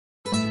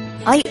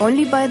I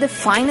only buy the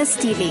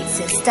finest tea leaves,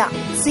 sister.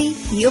 See,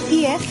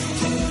 POPF.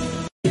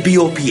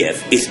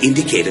 POPF is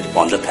indicated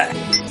on the pack.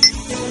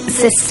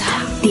 Sister,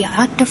 the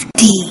art of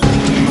tea.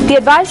 The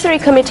Advisory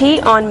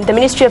Committee on the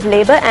Ministry of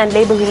Labour and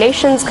Labour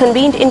Relations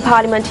convened in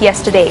Parliament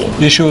yesterday.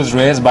 Issues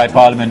raised by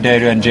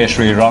Parliamentarian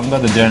Ranga,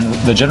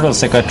 the General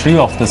Secretary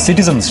of the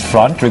Citizens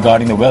Front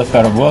regarding the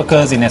welfare of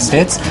workers in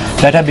estates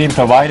that have been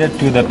provided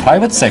to the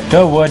private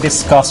sector were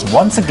discussed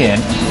once again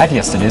at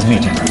yesterday's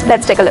meeting.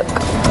 Let's take a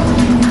look.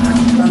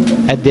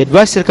 At the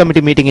Advisory Committee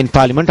meeting in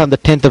Parliament on the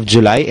 10th of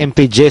July,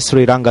 MP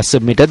Ranga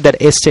submitted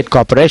that estate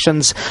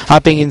corporations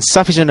are paying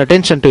insufficient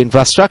attention to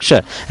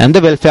infrastructure and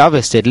the welfare of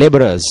estate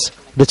labourers.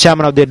 The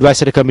chairman of the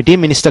Advisory Committee,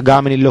 Minister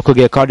Gamini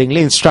Lokuge, accordingly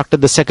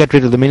instructed the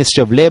Secretary to the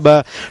Ministry of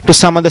Labour to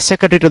summon the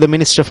Secretary to the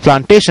Ministry of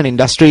Plantation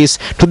Industries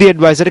to the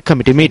Advisory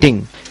Committee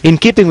meeting. In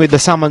keeping with the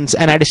summons,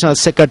 an additional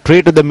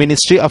Secretary to the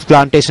Ministry of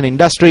Plantation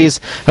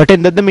Industries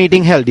attended the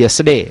meeting held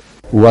yesterday.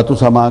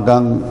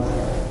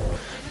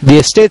 The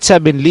estates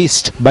have been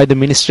leased by the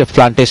Ministry of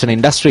Plantation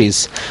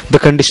Industries. The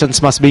conditions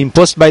must be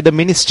imposed by the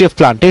Ministry of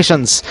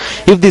Plantations.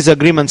 If these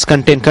agreements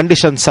contain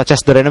conditions such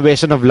as the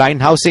renovation of line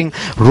housing,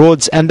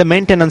 roads and the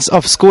maintenance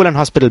of school and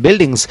hospital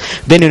buildings,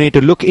 then you need to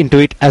look into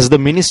it as the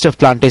Ministry of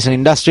Plantation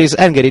Industries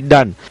and get it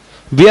done.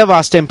 We have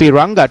asked MP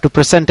Ranga to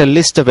present a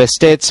list of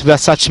estates where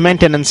such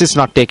maintenance is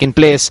not taking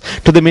place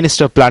to the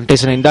Minister of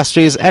Plantation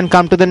Industries and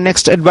come to the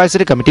next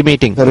Advisory Committee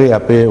meeting.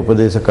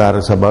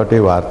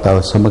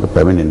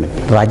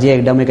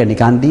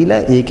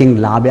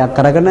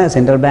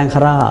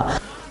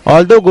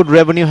 Although good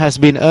revenue has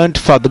been earned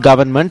for the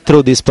government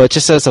through these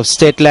purchases of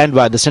state land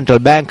by the central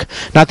bank,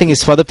 nothing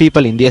is for the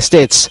people in the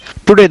estates.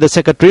 Today the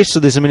secretaries to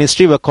this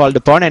ministry were called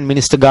upon and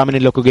Minister Gamini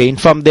Lokuge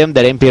informed them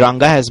that MP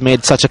Ranga has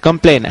made such a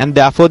complaint and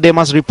therefore they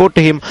must report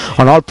to him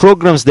on all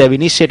programs they have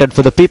initiated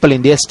for the people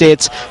in the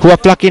estates who are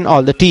plucking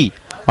all the tea.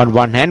 On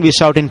one hand, we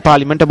shout in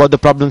Parliament about the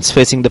problems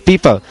facing the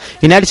people.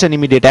 In addition,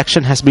 immediate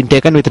action has been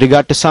taken with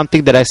regard to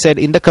something that I said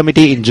in the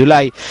committee in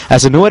July.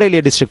 As a Nuwara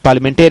district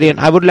parliamentarian,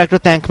 I would like to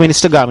thank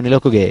Minister Gamini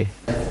Lokuge.